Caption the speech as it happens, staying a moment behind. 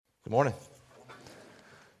Good morning.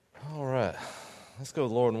 All right. Let's go to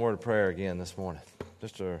the Lord in word of prayer again this morning.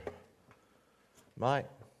 Mr. Mike,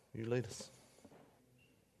 you lead us.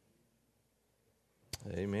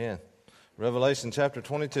 Amen. Revelation chapter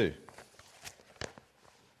 22.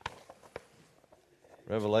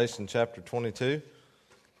 Revelation chapter 22.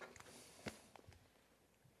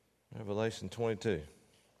 Revelation 22.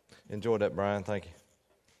 Enjoy that, Brian. Thank you.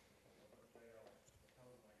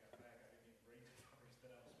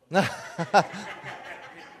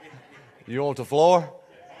 You want the floor?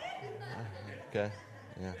 Okay.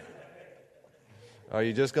 Yeah. Are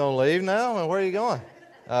you just going to leave now? And where are you going?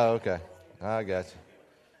 Oh, okay. I got you.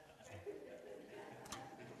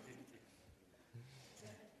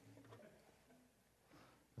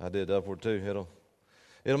 I did upward too.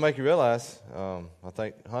 It'll make you realize. I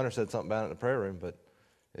think Hunter said something about it in the prayer room, but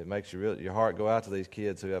it makes your heart go out to these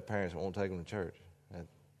kids who have parents that won't take them to church.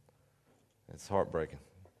 It's heartbreaking.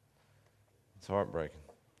 It's heartbreaking.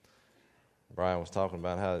 Brian was talking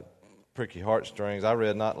about how pricky heartstrings. I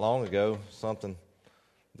read not long ago something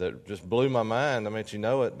that just blew my mind. I mean, you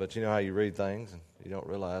know it, but you know how you read things and you don't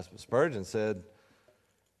realize. But Spurgeon said,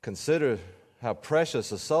 consider how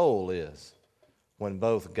precious a soul is when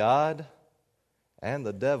both God and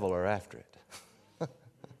the devil are after it.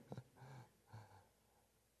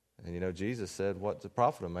 And you know, Jesus said, what's the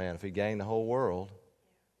profit of man if he gain the whole world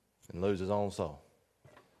and lose his own soul?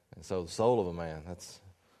 And so the soul of a man,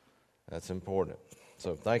 that's important.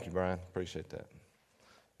 So thank you, Brian. Appreciate that.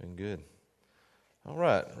 Been good. All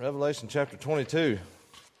right, Revelation chapter 22.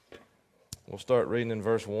 We'll start reading in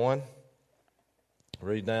verse 1.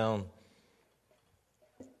 Read down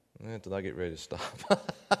until I get ready to stop.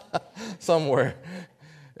 Somewhere.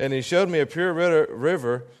 And he showed me a pure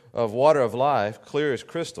river of water of life, clear as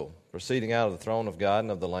crystal, proceeding out of the throne of God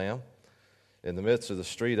and of the Lamb. In the midst of the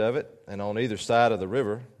street of it, and on either side of the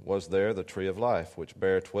river, was there the tree of life, which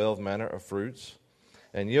bare 12 manner of fruits,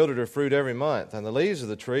 and yielded her fruit every month. And the leaves of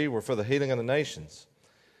the tree were for the healing of the nations.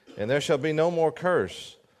 And there shall be no more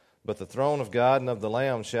curse, but the throne of God and of the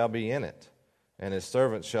Lamb shall be in it. And his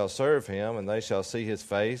servants shall serve him, and they shall see his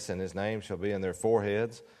face, and his name shall be in their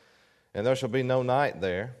foreheads. And there shall be no night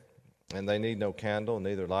there, and they need no candle,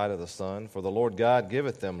 neither light of the sun. For the Lord God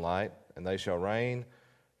giveth them light, and they shall reign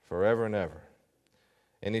forever and ever.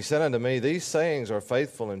 And he said unto me, these sayings are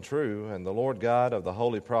faithful and true, and the Lord God of the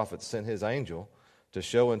holy prophets sent his angel to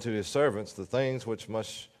show unto his servants the things which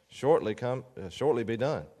must shortly be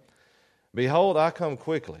done. Behold, I come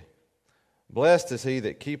quickly. Blessed is he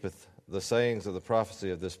that keepeth the sayings of the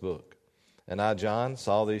prophecy of this book. And I, John,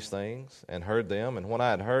 saw these things and heard them. And when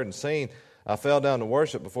I had heard and seen, I fell down to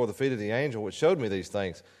worship before the feet of the angel which showed me these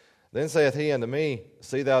things. Then saith he unto me,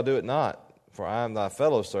 see thou do it not. For I am thy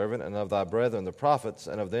fellow servant, and of thy brethren the prophets,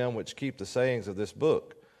 and of them which keep the sayings of this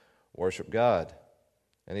book. Worship God.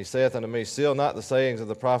 And he saith unto me, seal not the sayings of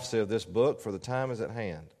the prophecy of this book, for the time is at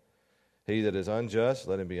hand. He that is unjust,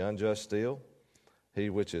 let him be unjust still. He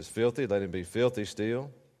which is filthy, let him be filthy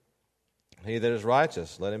still. He that is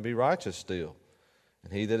righteous, let him be righteous still.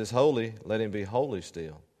 And he that is holy, let him be holy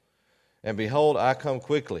still. And behold, I come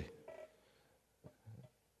quickly,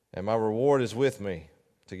 and my reward is with me,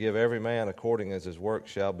 to give every man according as his work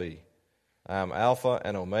shall be. I am Alpha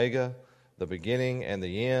and Omega, the beginning and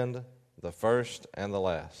the end, the first and the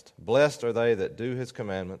last. Blessed are they that do his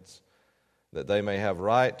commandments, that they may have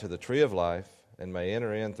right to the tree of life, and may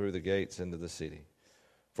enter in through the gates into the city.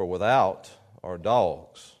 For without are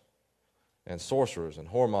dogs, and sorcerers, and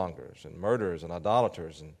whoremongers, and murderers, and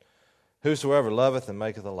idolaters, and whosoever loveth and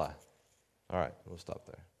maketh a lie. All right, we'll stop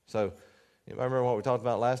there. So, you remember what we talked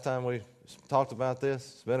about last time we talked about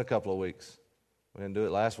this? It's been a couple of weeks. We didn't do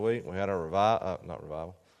it last week. We had our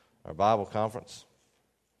our Bible conference.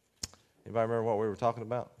 Anybody remember what we were talking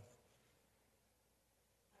about?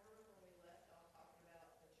 I remember we left off talking about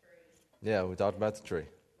the tree. Yeah, we talked about the tree.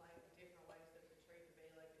 Like the different ways that the tree could be,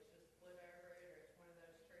 like it's just split over it, or it's one of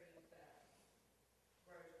those trees that grows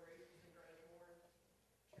roots and grows more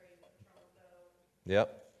trees with trunks though. Yep.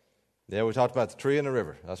 Yeah, we talked about the tree and the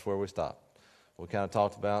river. That's where we stopped. We kind of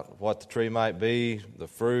talked about what the tree might be, the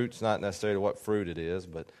fruits, not necessarily what fruit it is,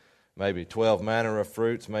 but maybe 12 manner of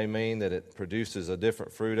fruits may mean that it produces a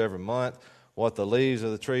different fruit every month. What the leaves of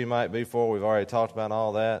the tree might be for, we've already talked about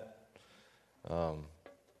all that.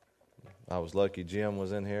 I was lucky Jim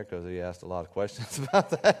was in here because he asked a lot of questions about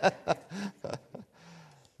that.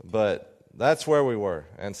 But that's where we were.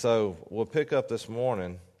 And so we'll pick up this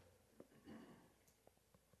morning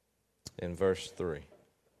in verse 3.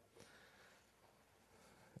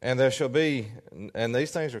 And there shall be, and these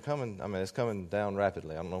things are coming, it's coming down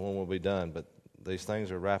rapidly. I don't know when we'll be done, but these things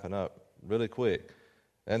are wrapping up really quick.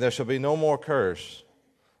 And there shall be no more curse,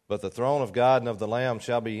 but the throne of God and of the Lamb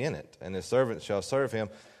shall be in it, and his servants shall serve him,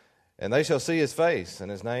 and they shall see his face,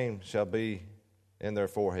 and his name shall be in their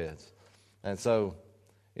foreheads. And so,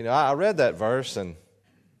 I read that verse, and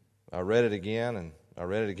I read it again, and I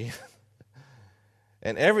read it again.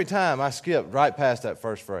 And every time I skipped right past that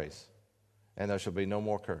first phrase, and there shall be no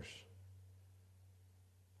more curse.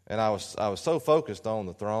 And I was so focused on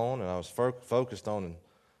the throne, and I was focused on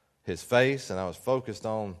his face, and I was focused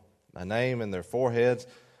on a name in their foreheads.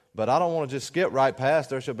 But I don't want to just skip right past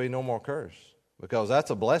there shall be no more curse, because that's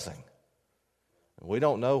a blessing. We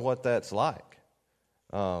don't know what that's like.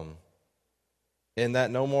 In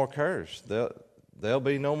that no more curse, there'll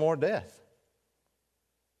be no more death.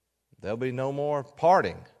 There'll be no more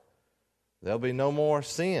parting. There'll be no more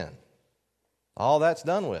sin. All that's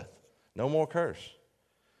done with. No more curse.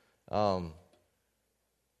 There'll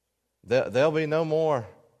be no more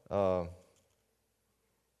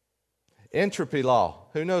entropy law.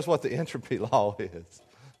 Who knows what the entropy law is?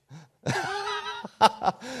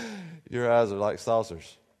 Your eyes are like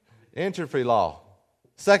saucers. Entropy law.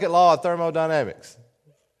 Second law of thermodynamics.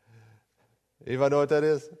 Anybody know what that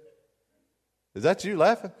is? Is that you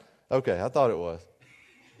laughing? Okay, I thought it was.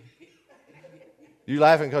 You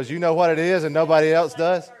laughing because you know what it is and nobody else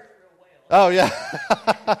does? Oh, yeah.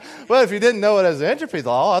 Well, if you didn't know it as the entropy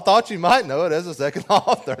law, I thought you might know it as the second law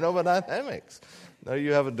of thermodynamics. No,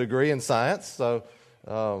 you have a degree in science, so,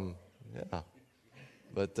 yeah.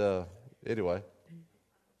 But anyway.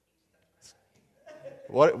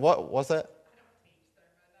 What's that?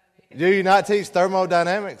 Do you not teach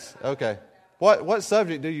thermodynamics? Okay. What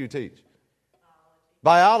subject do you teach?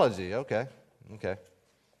 Biology. Okay.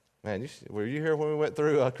 Man, were you here when we went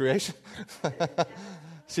through creation?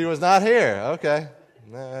 She was not here. Okay.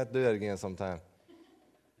 I have to do that again sometime.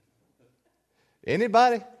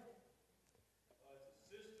 Anybody?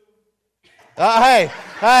 Hey.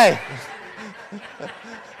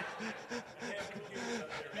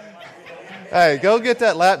 Hey, go get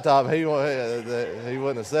that laptop. He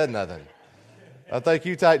wouldn't have said nothing. I think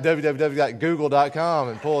you type www.google.com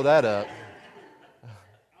and pull that up.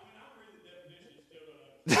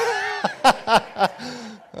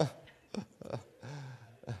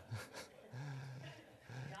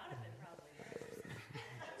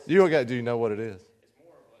 Do you know what it is? It's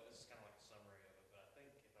more of this is kind of like a summary of it, but I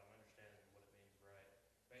think if I'm understanding what it means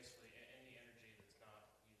right, basically any energy that's not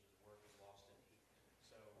used as work is lost in heat.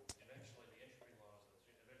 So eventually the entropy law is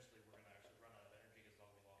that eventually we're going to actually run out of energy because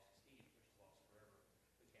all we lost is heat, which is lost forever.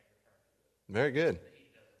 We can't return to it. Very good. The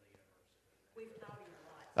heat death of the universe. We've taught him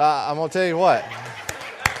a lot. I'm going to tell you what.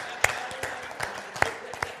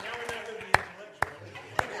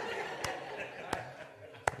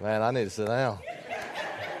 Man, I need to sit down.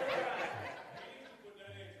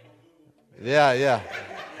 Yeah.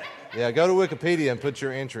 Go to Wikipedia and put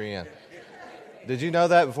your entry in. Did you know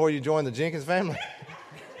that before you joined the Jenkins family?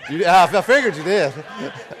 I figured you did.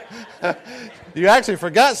 You actually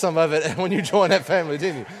forgot some of it when you joined that family,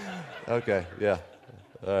 didn't you? Okay, yeah.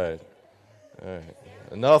 All right.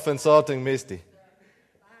 Enough insulting Misty.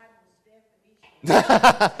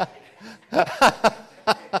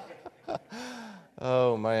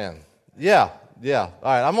 Oh, man. Yeah. All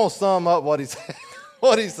right, I'm going to sum up what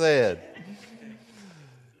he said.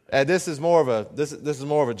 And this is more of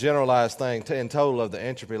a generalized thing in total of the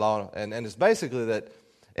entropy law, and it's basically that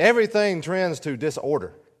everything trends to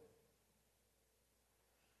disorder.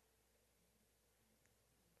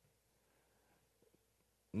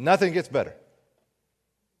 Nothing gets better.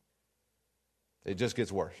 It just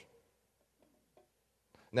gets worse.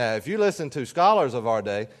 Now, if you listen to scholars of our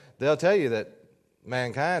day, they'll tell you that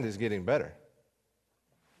mankind is getting better.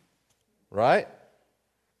 Right?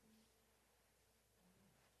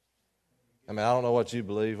 I mean, I don't know what you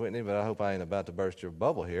believe, Whitney, but I hope I ain't about to burst your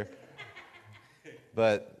bubble here.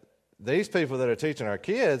 But these people that are teaching our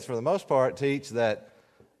kids, for the most part, teach that.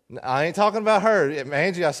 I ain't talking about her.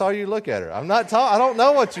 Angie, I saw you look at her. I don't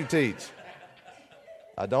know what you teach.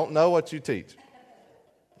 I don't know what you teach.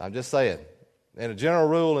 I'm just saying. And a general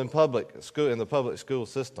rule in the public school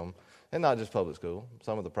system, and not just public school,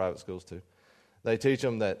 some of the private schools too, they teach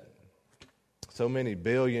them that so many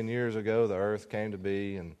billion years ago the earth came to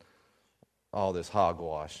be and all this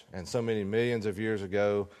hogwash. And so many millions of years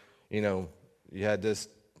ago, you had this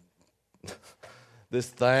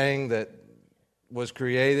thing that was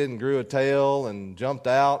created and grew a tail and jumped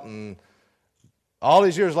out, and all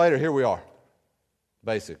these years later, here we are,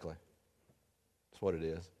 basically. That's what it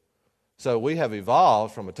is. So we have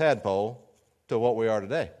evolved from a tadpole to what we are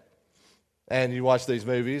today. And you watch these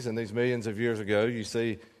movies, and these millions of years ago, you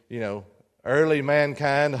see, early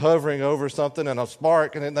mankind hovering over something and a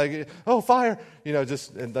spark, and then they get, oh, fire, and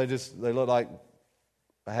they look like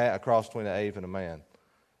a cross between an ape and a man.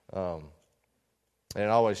 And it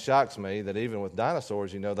always shocks me that even with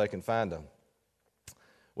dinosaurs, they can find them.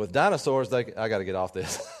 With dinosaurs, I got to get off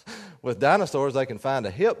this. With dinosaurs, they can find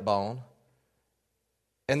a hip bone,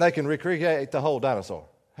 and they can recreate the whole dinosaur.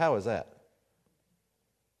 How is that?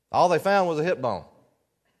 All they found was a hip bone.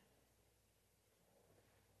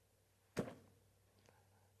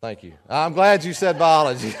 Thank you. I'm glad you said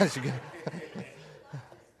biology.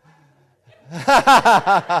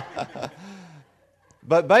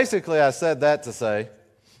 But basically, I said that to say,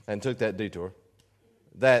 and took that detour,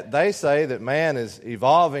 that they say that man is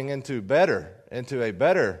evolving into a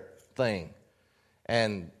better thing.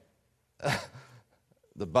 And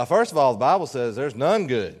first of all, the Bible says there's none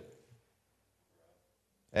good.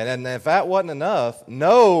 And if that wasn't enough,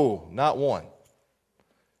 no, not one.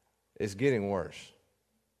 It's getting worse.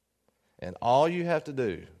 And all you have to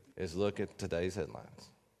do is look at today's headlines.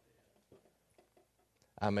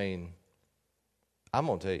 I mean, I'm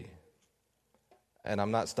going to tell you, and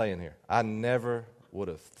I'm not staying here. I never would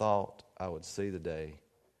have thought I would see the day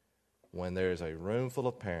when there's a room full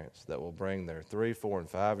of parents that will bring their 3, 4, and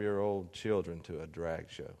 5-year-old children to a drag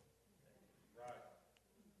show.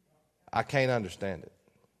 I can't understand it.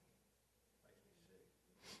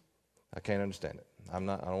 I can't understand it. I don't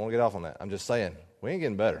want to get off on that. I'm just saying, we ain't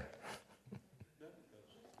getting better.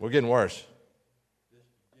 We're getting worse. This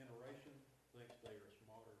generation thinks they are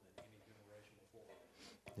smarter than any generation before.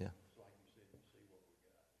 Yeah. It's like you said, you see what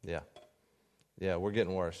we got. Yeah. Yeah, we're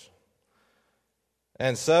getting worse.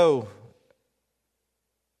 And so,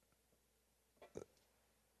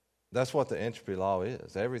 that's what the entropy law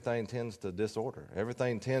is. Everything tends to disorder.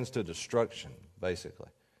 Everything tends to destruction, basically.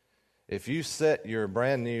 If you set your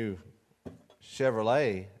brand new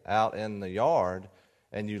Chevrolet out in the yard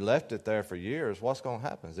and you left it there for years, what's going to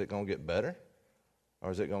happen? Is it going to get better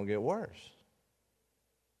or is it going to get worse?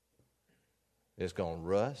 It's going to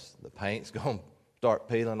rust. The paint's going to start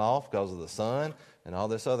peeling off because of the sun and all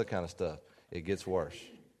this other kind of stuff. It gets worse.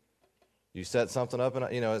 You set something up and,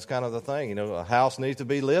 it's kind of the thing. A house needs to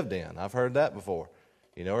be lived in. I've heard that before.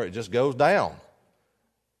 Or it just goes down.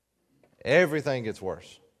 Everything gets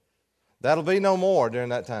worse. That'll be no more during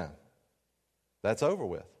that time. That's over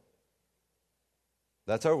with.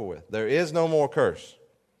 That's over with. There is no more curse.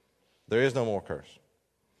 There is no more curse.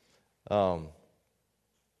 And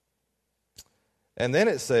then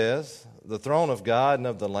it says, the throne of God and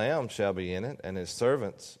of the Lamb shall be in it, and his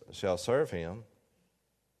servants shall serve him.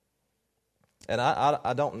 And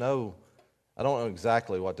I don't know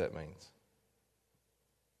exactly what that means.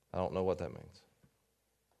 I don't know what that means.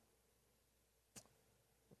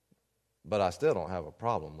 But I still don't have a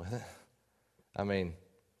problem with it. I mean,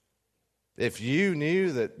 if you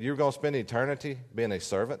knew that you were going to spend eternity being a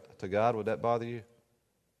servant to God, would that bother you?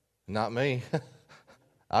 Not me.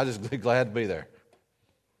 I'd just be glad to be there.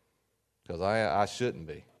 Because I shouldn't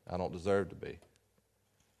be. I don't deserve to be.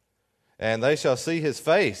 And they shall see his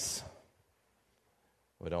face.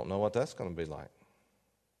 We don't know what that's going to be like.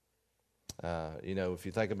 If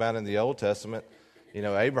you think about it in the Old Testament,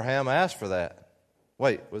 Abraham asked for that.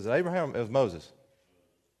 Wait, was it Abraham? It was Moses.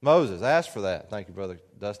 Moses asked for that. Thank you, Brother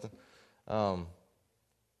Dustin.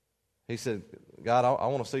 He said, God, I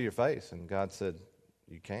want to see your face. And God said,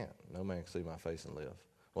 you can't. No man can see my face and live.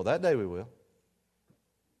 Well, that day we will.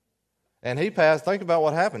 And think about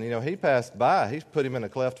what happened. He passed by. He put him in a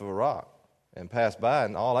cleft of a rock and passed by.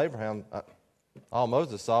 And all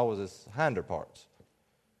Moses saw was his hinder parts.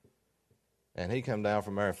 And he come down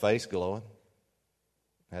from there, face glowing.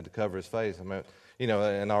 Had to cover his face. I mean,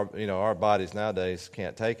 and our bodies nowadays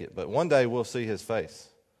can't take it. But one day we'll see his face.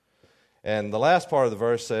 And the last part of the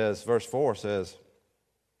verse 4 says,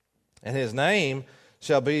 and his name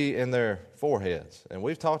shall be in their foreheads. And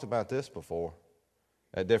we've talked about this before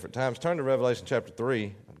at different times. Turn to Revelation chapter 3.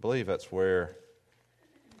 I believe that's where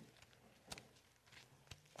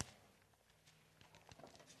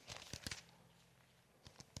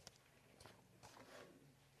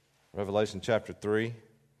Revelation chapter 3.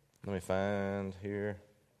 Let me find here.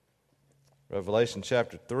 Revelation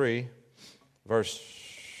chapter 3, verse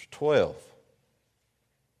 12.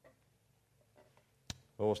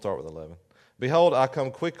 Well, we'll start with 11. Behold, I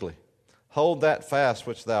come quickly. Hold that fast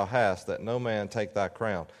which thou hast, that no man take thy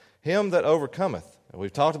crown. Him that overcometh. And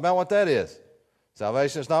we've talked about what that is.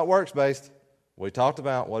 Salvation is not works-based. We talked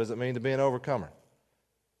about what does it mean to be an overcomer.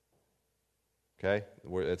 Okay?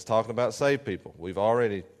 It's talking about saved people. We've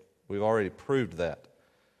already proved that.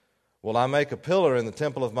 Will I make a pillar in the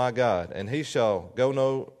temple of my God, and he shall go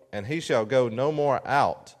no more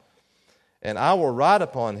out. And I will write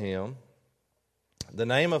upon him the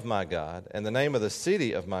name of my God, and the name of the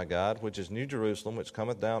city of my God, which is New Jerusalem, which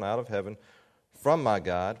cometh down out of heaven from my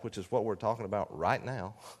God, which is what we're talking about right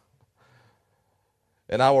now.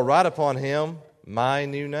 And I will write upon him my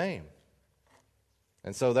new name.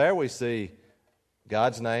 And so there we see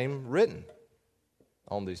God's name written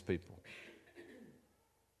on these people.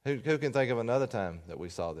 Who can think of another time that we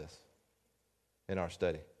saw this in our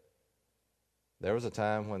study? There was a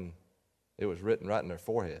time when it was written right in their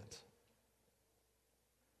foreheads.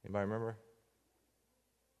 Anybody remember?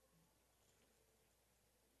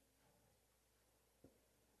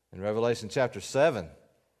 In Revelation chapter 7,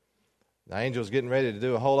 the angel's getting ready to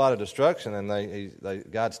do a whole lot of destruction, and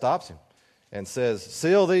God stops him and says,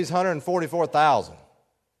 seal these 144,000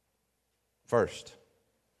 first.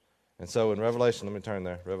 And so in Revelation, let me turn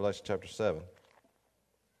there, Revelation chapter 7.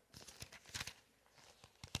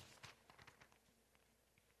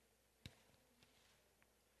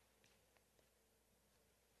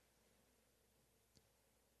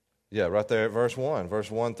 Yeah, right there at verse 1. Verse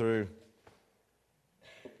 1 through,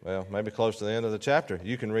 well, maybe close to the end of the chapter.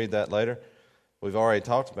 You can read that later. We've already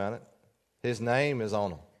talked about it. His name is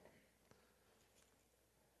on them.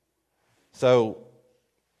 So,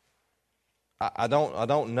 I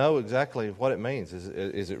don't know exactly what it means.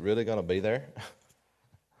 Is it really going to be there?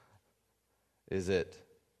 Is it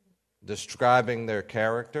describing their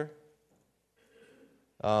character?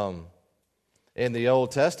 In the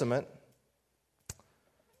Old Testament,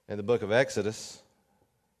 in the book of Exodus,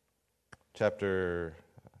 chapter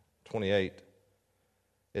 28,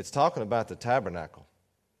 it's talking about the tabernacle.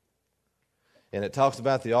 And it talks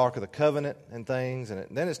about the Ark of the Covenant and things, and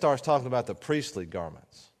then it starts talking about the priestly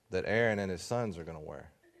garments that Aaron and his sons are going to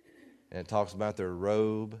wear. And it talks about their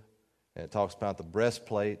robe, and it talks about the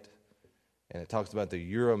breastplate, and it talks about the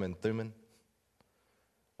Urim and Thummim.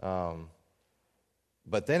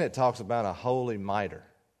 But then it talks about a holy mitre.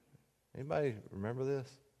 Anybody remember this?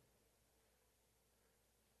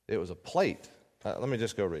 It was a plate. Let me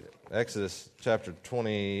just go read it. Exodus chapter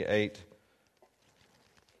 28.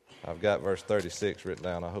 I've got verse 36 written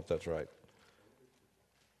down. I hope that's right.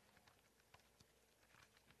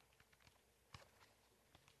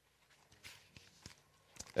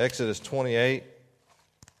 Exodus 28.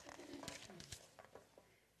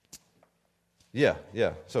 Yeah.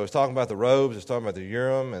 So it's talking about the robes, it's talking about the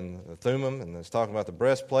Urim and the Thummim, and it's talking about the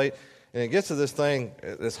breastplate. And it gets to this thing,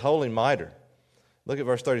 this holy mitre. Look at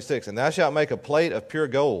verse 36. And thou shalt make a plate of pure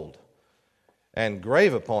gold, and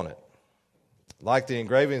grave upon it, like the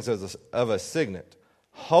engravings of a signet,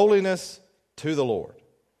 holiness to the Lord.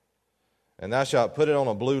 And thou shalt put it on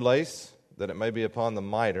a blue lace, that it may be upon the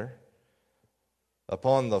mitre.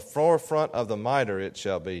 Upon the forefront of the mitre it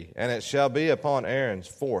shall be, and it shall be upon Aaron's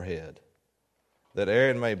forehead, that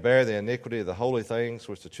Aaron may bear the iniquity of the holy things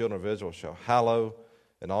which the children of Israel shall hallow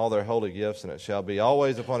in all their holy gifts, and it shall be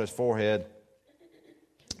always upon his forehead,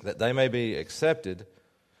 that they may be accepted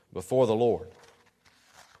before the Lord.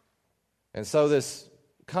 And so this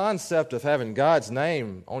concept of having God's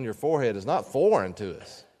name on your forehead is not foreign to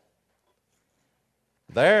us.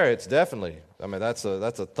 There, it's definitely, that's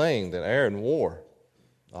a thing that Aaron wore,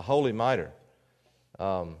 a holy mitre.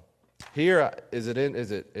 Here, is it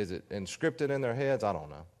inscripted in their heads? I don't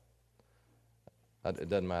know. It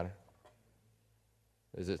doesn't matter.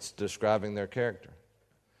 Is it describing their character?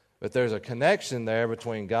 But there's a connection there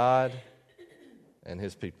between God and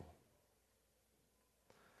his people.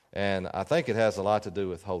 And I think it has a lot to do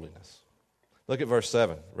with holiness. Look at verse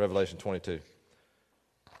 7, Revelation 22.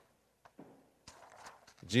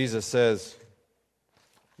 Jesus says,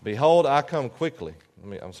 behold, I come quickly. Let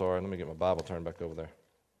me get my Bible turned back over there.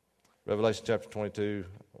 Revelation chapter 22,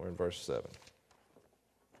 we're in verse 7.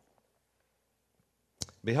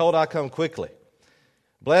 Behold, I come quickly.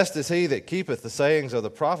 Blessed is he that keepeth the sayings of the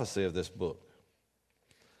prophecy of this book.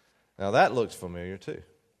 Now that looks familiar too.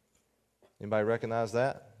 Anybody recognize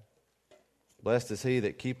that? Blessed is he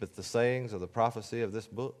that keepeth the sayings of the prophecy of this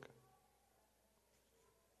book.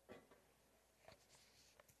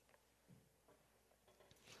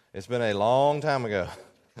 It's been a long time ago.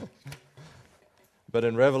 But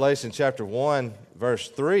in Revelation chapter 1, verse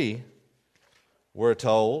 3, we're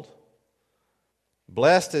told,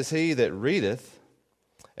 blessed is he that readeth,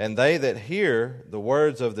 and they that hear the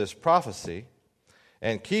words of this prophecy,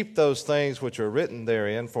 and keep those things which are written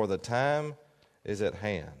therein, for the time is at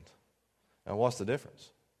hand. Now what's the difference?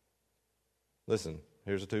 Listen,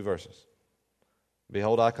 here's the two verses.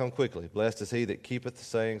 Behold, I come quickly. Blessed is he that keepeth the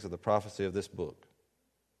sayings of the prophecy of this book.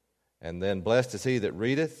 And then blessed is he that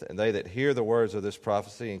readeth, and they that hear the words of this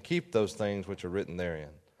prophecy, and keep those things which are written therein,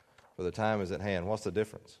 for the time is at hand. What's the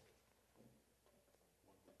difference?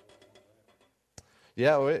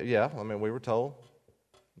 Yeah, I mean, we were told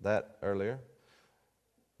that earlier.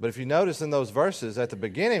 But if you notice in those verses, at the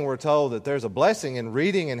beginning, we're told that there's a blessing in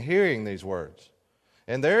reading and hearing these words.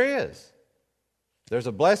 And there is. There's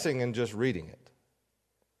a blessing in just reading it.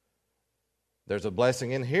 There's a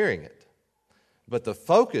blessing in hearing it. But the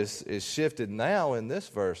focus is shifted now in this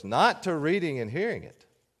verse, not to reading and hearing it,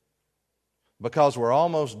 because we're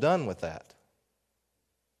almost done with that.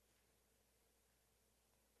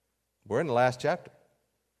 We're in the last chapter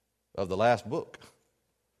of the last book.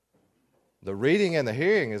 The reading and the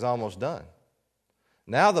hearing is almost done.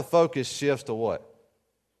 Now the focus shifts to what?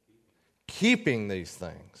 Keeping these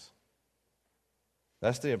things.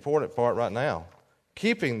 That's the important part right now.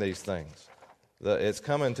 Keeping these things. It's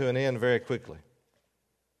coming to an end very quickly.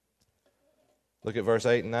 Look at verse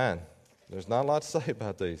 8 and 9. There's not a lot to say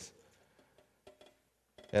about these.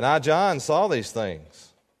 And I, John, saw these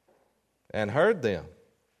things and heard them.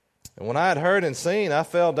 And when I had heard and seen, I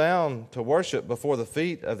fell down to worship before the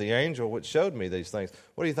feet of the angel which showed me these things.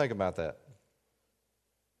 What do you think about that?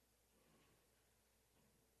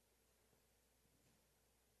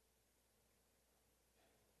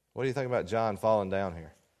 What do you think about John falling down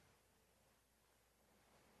here?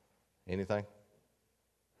 Anything?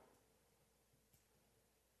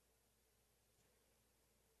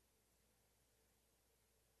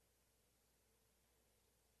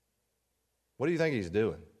 What do you think he's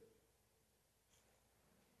doing?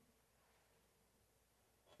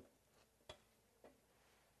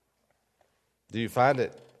 Do you find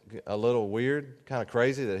it a little weird, kind of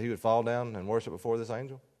crazy that he would fall down and worship before this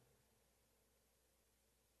angel?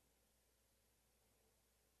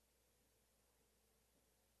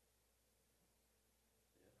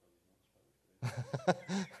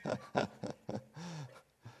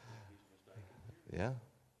 Yeah.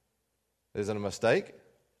 Is it a mistake?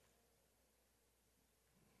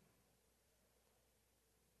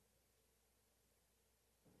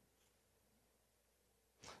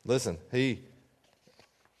 Listen, he's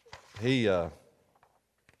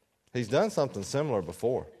done something similar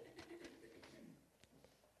before.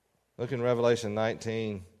 Look in Revelation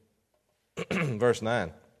 19, verse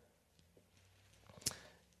 9.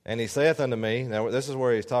 And he saith unto me, now this is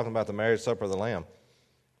where he's talking about the marriage supper of the Lamb.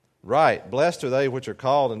 Right, blessed are they which are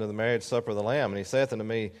called into the marriage supper of the Lamb. And he saith unto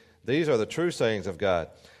me, these are the true sayings of God.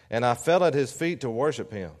 And I fell at his feet to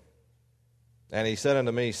worship him. And he said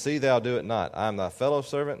unto me, see thou do it not. I am thy fellow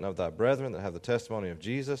servant and of thy brethren that have the testimony of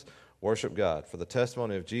Jesus. Worship God. For the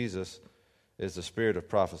testimony of Jesus is the spirit of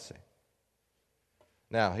prophecy.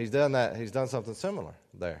 Now, he's done that. He's done something similar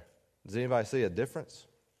there. Does anybody see a difference?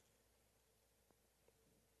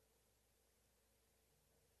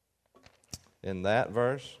 In that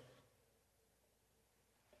verse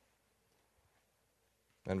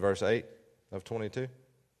and verse 8 of 22?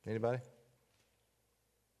 Anybody?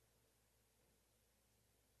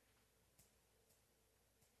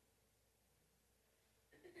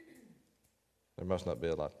 There must not be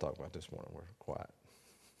a lot to talk about this morning. We're quiet.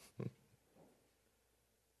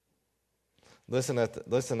 Listen at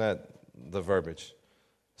the verbiage.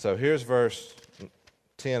 So here's verse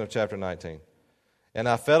 10 of chapter 19. And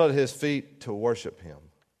I fell at his feet to worship him.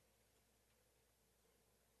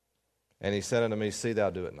 And he said unto me, see thou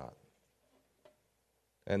do it not.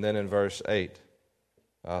 And then in verse 8,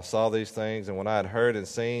 I saw these things, and when I had heard and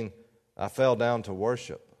seen, I fell down to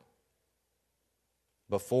worship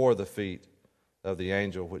before the feet of the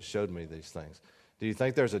angel which showed me these things. Do you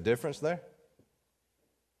think there's a difference there?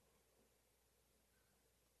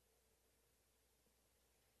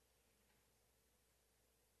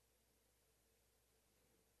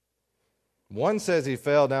 One says he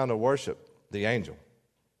fell down to worship the angel.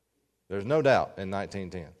 There's no doubt in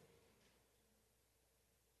 19:10.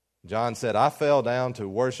 John said, I fell down to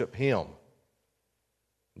worship him,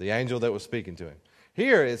 the angel that was speaking to him.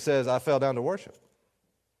 Here it says, I fell down to worship.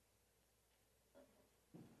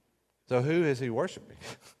 So who is he worshiping?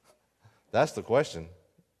 That's the question,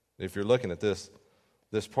 if you're looking at this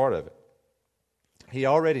part of it. He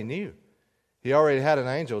already knew. He already had an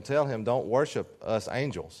angel tell him, don't worship us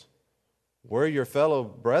angels. We're your fellow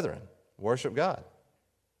brethren. Worship God.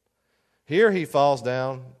 Here he falls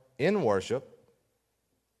down in worship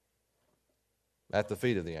at the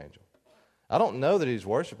feet of the angel. I don't know that he's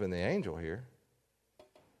worshiping the angel here.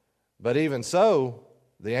 But even so,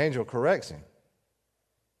 the angel corrects him.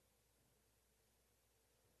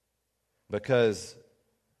 Because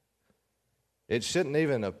it shouldn't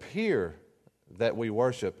even appear that we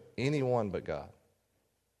worship anyone but God.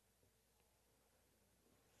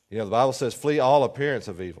 You know, the Bible says, flee all appearance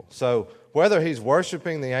of evil. So whether he's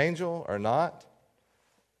worshiping the angel or not,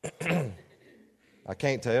 I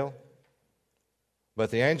can't tell. But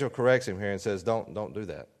the angel corrects him here and says, don't do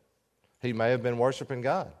that. He may have been worshiping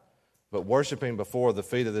God, but worshiping before the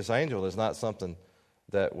feet of this angel is not something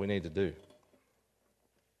that we need to do.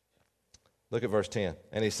 Look at verse 10.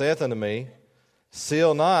 And he saith unto me,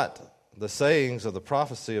 seal not the sayings of the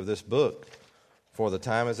prophecy of this book, for the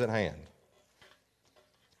time is at hand.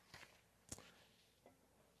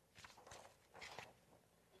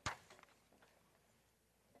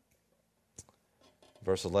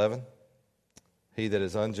 Verse 11. He that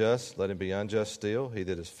is unjust, let him be unjust still. He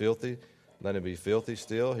that is filthy, let him be filthy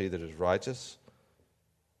still. He that is righteous,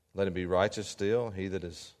 let him be righteous still. He that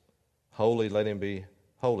is holy, let him be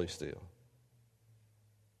holy still.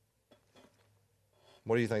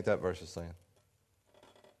 What do you think that verse is saying?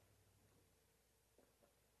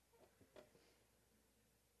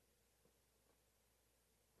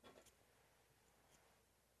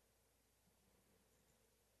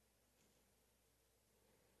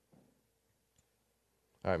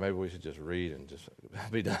 All right, maybe we should just read and just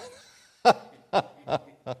be done.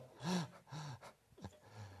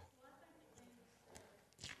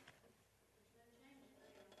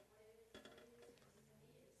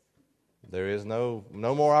 There is no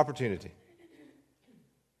more opportunity.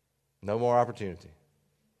 No more opportunity.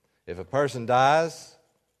 If a person dies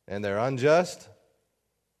and they're unjust,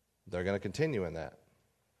 they're going to continue in that.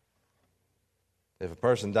 If a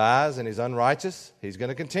person dies and he's unrighteous, he's going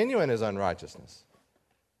to continue in his unrighteousness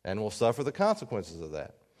and will suffer the consequences of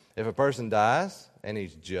that. If a person dies and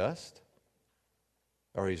he's just,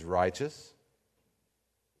 or he's righteous,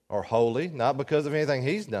 or holy, not because of anything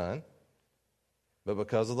he's done, but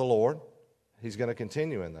because of the Lord, he's going to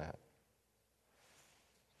continue in that.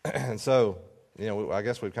 And so, I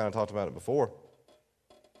guess we've kind of talked about it before.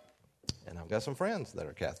 And I've got some friends that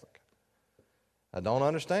are Catholic. I don't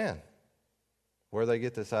understand where they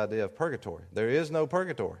get this idea of purgatory. There is no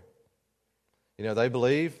purgatory. They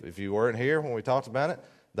believe, if you weren't here when we talked about it,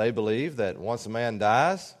 they believe that once a man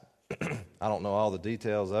dies, I don't know all the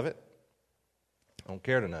details of it. I don't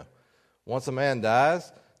care to know. Once a man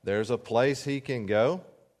dies, there's a place he can go,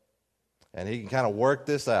 and he can kind of work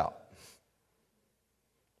this out.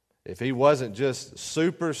 If he wasn't just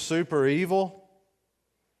super, super evil,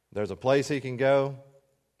 there's a place he can go,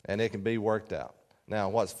 and it can be worked out. Now,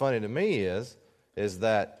 what's funny to me is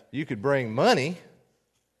that you could bring money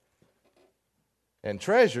and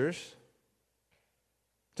treasures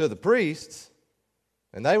to the priests,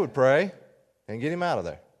 and they would pray and get him out of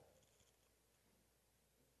there.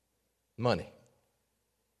 Money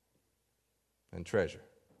and treasure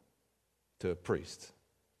to a priest.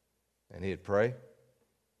 And he'd pray,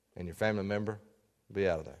 and your family member would be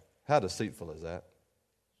out of there. How deceitful is that?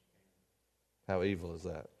 How evil is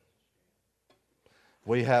that?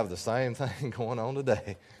 We have the same thing going on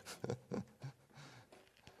today.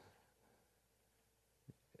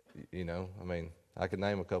 I could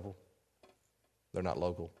name a couple. They're not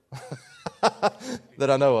local that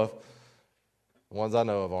I know of. The ones I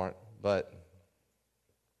know of aren't. But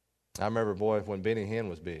I remember, when Benny Hinn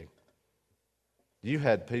was big, you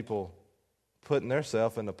had people putting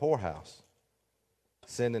themselves in the poorhouse,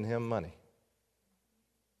 sending him money.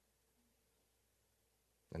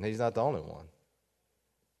 And he's not the only one.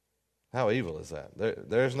 How evil is that?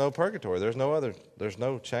 There's no purgatory. There's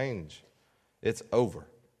no change. It's over.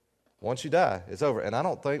 Once you die, it's over. And I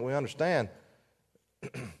don't think we understand,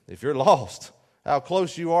 if you're lost, how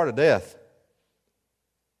close you are to death.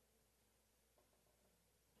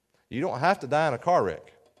 You don't have to die in a car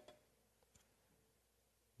wreck.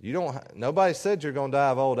 Nobody said you're going to die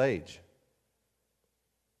of old age.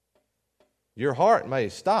 Your heart may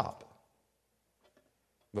stop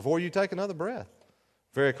before you take another breath.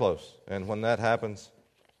 Very close. And when that happens,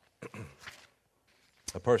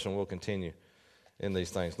 a person will continue in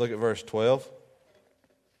these things. Look at verse 12.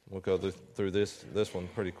 We'll go through this one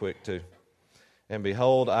pretty quick too. And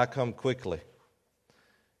behold, I come quickly.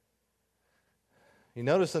 You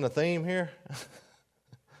noticing a theme here?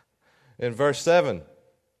 In verse 7,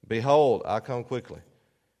 behold, I come quickly.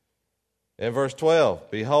 In verse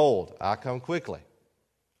 12, behold, I come quickly.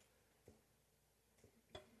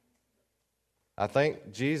 I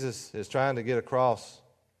think Jesus is trying to get across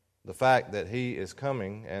the fact that he is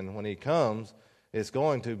coming, and when he comes, it's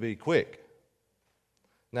going to be quick.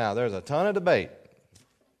 Now, there's a ton of debate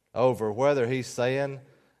over whether he's saying,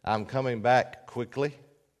 I'm coming back quickly,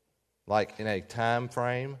 like in a time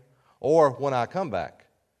frame, or when I come back,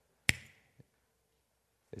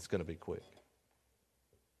 it's going to be quick.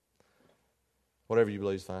 Whatever you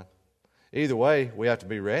believe is fine. Either way, we have to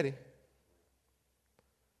be ready.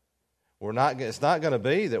 It's not going to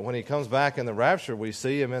be that when he comes back in the rapture, we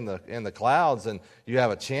see him in the clouds and you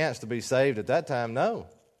have a chance to be saved at that time. No.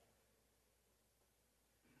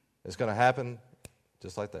 It's going to happen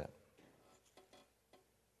just like that.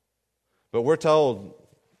 But we're told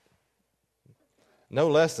no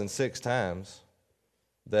less than 6 times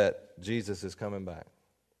that Jesus is coming back.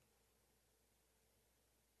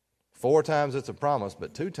 4 times it's a promise,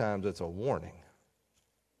 but 2 times it's a warning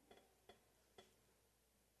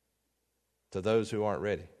to those who aren't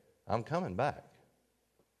ready. I'm coming back.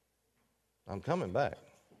 I'm coming back.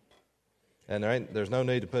 And there's no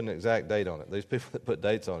need to put an exact date on it. These people that put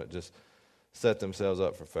dates on it just set themselves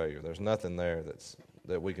up for failure. There's nothing there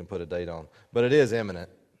that we can put a date on. But it is imminent.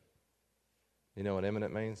 You know what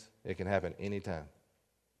imminent means? It can happen anytime.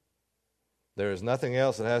 There is nothing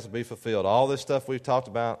else that has to be fulfilled. All this stuff we've talked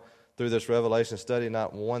about through this Revelation study,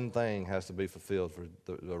 not one thing has to be fulfilled for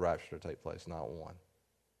the rapture to take place. Not one.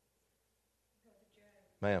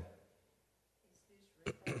 Ma'am.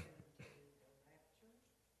 Is this referring to the rapture,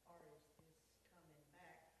 or is this coming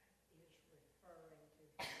back is referring to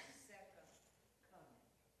the second coming?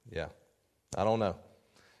 Yeah. I don't know.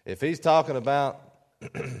 If he's talking about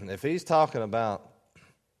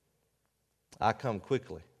I come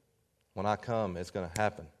quickly. When I come, it's going to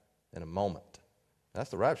happen in a moment. That's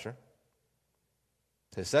the rapture.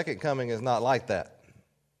 His second coming is not like that.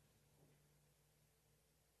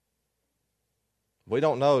 We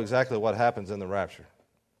don't know exactly what happens in the rapture.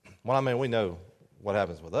 Well, I mean, we know what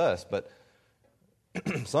happens with us, but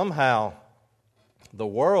somehow the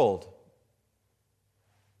world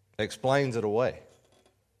explains it away.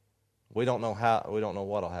 We don't know how. We don't know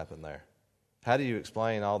what will happen there. How do you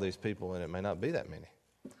explain all these people, and it may not be that many,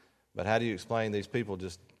 but how do you explain these people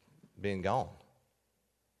just being gone?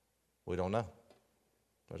 We don't know.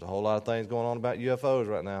 There's a whole lot of things going on about UFOs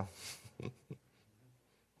right now.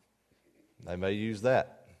 They may use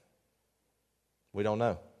that. We don't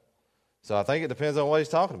know. So I think it depends on what he's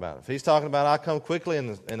talking about. If he's talking about I come quickly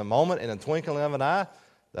in a moment, in a twinkling of an eye,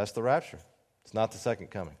 that's the rapture. It's not the second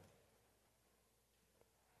coming.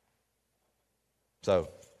 So,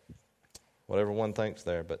 whatever one thinks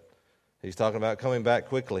there, but he's talking about coming back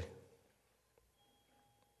quickly.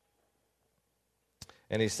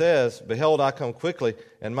 And he says, behold, I come quickly,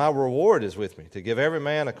 and my reward is with me, to give every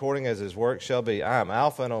man according as his work shall be. I am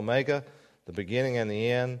Alpha and Omega, the beginning and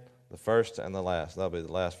the end, the first and the last. That'll be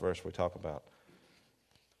the last verse we talk about.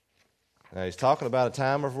 Now, he's talking about a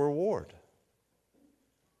time of reward.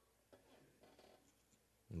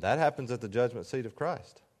 And that happens at the judgment seat of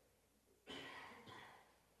Christ.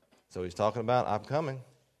 So he's talking about, I'm coming,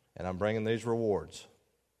 and I'm bringing these rewards.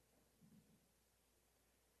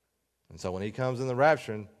 And so when he comes in the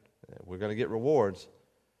rapture, we're going to get rewards,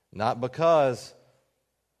 not because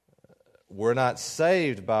we're not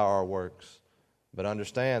saved by our works, but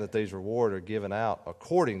understand that these rewards are given out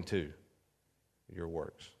according to your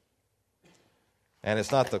works. And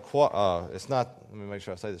it's not let me make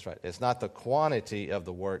sure I say this right. It's not the quantity of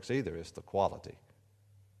the works either, it's the quality.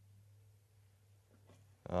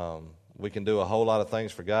 We can do a whole lot of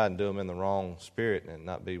things for God and do them in the wrong spirit and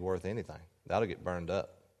not be worth anything. That'll get burned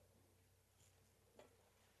up.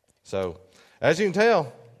 So, as you can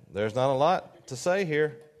tell, there's not a lot to say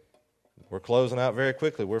here. We're closing out very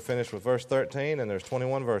quickly. We're finished with verse 13, and there's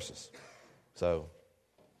 21 verses. So,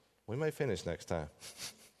 we may finish next time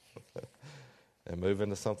and move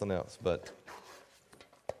into something else. But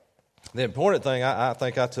the important thing I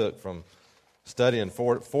think I took from studying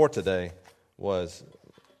for today was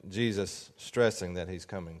Jesus stressing that he's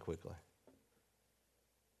coming quickly.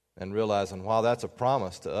 And realizing while that's a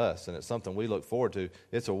promise to us and it's something we look forward to,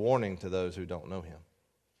 it's a warning to those who don't know him.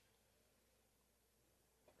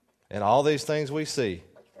 And all these things we see,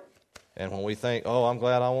 and when we think, oh, I'm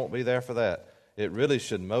glad I won't be there for that, it really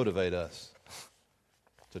should motivate us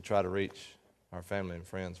to try to reach our family and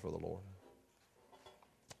friends for the Lord.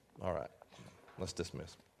 All right, let's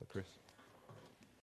dismiss. Chris.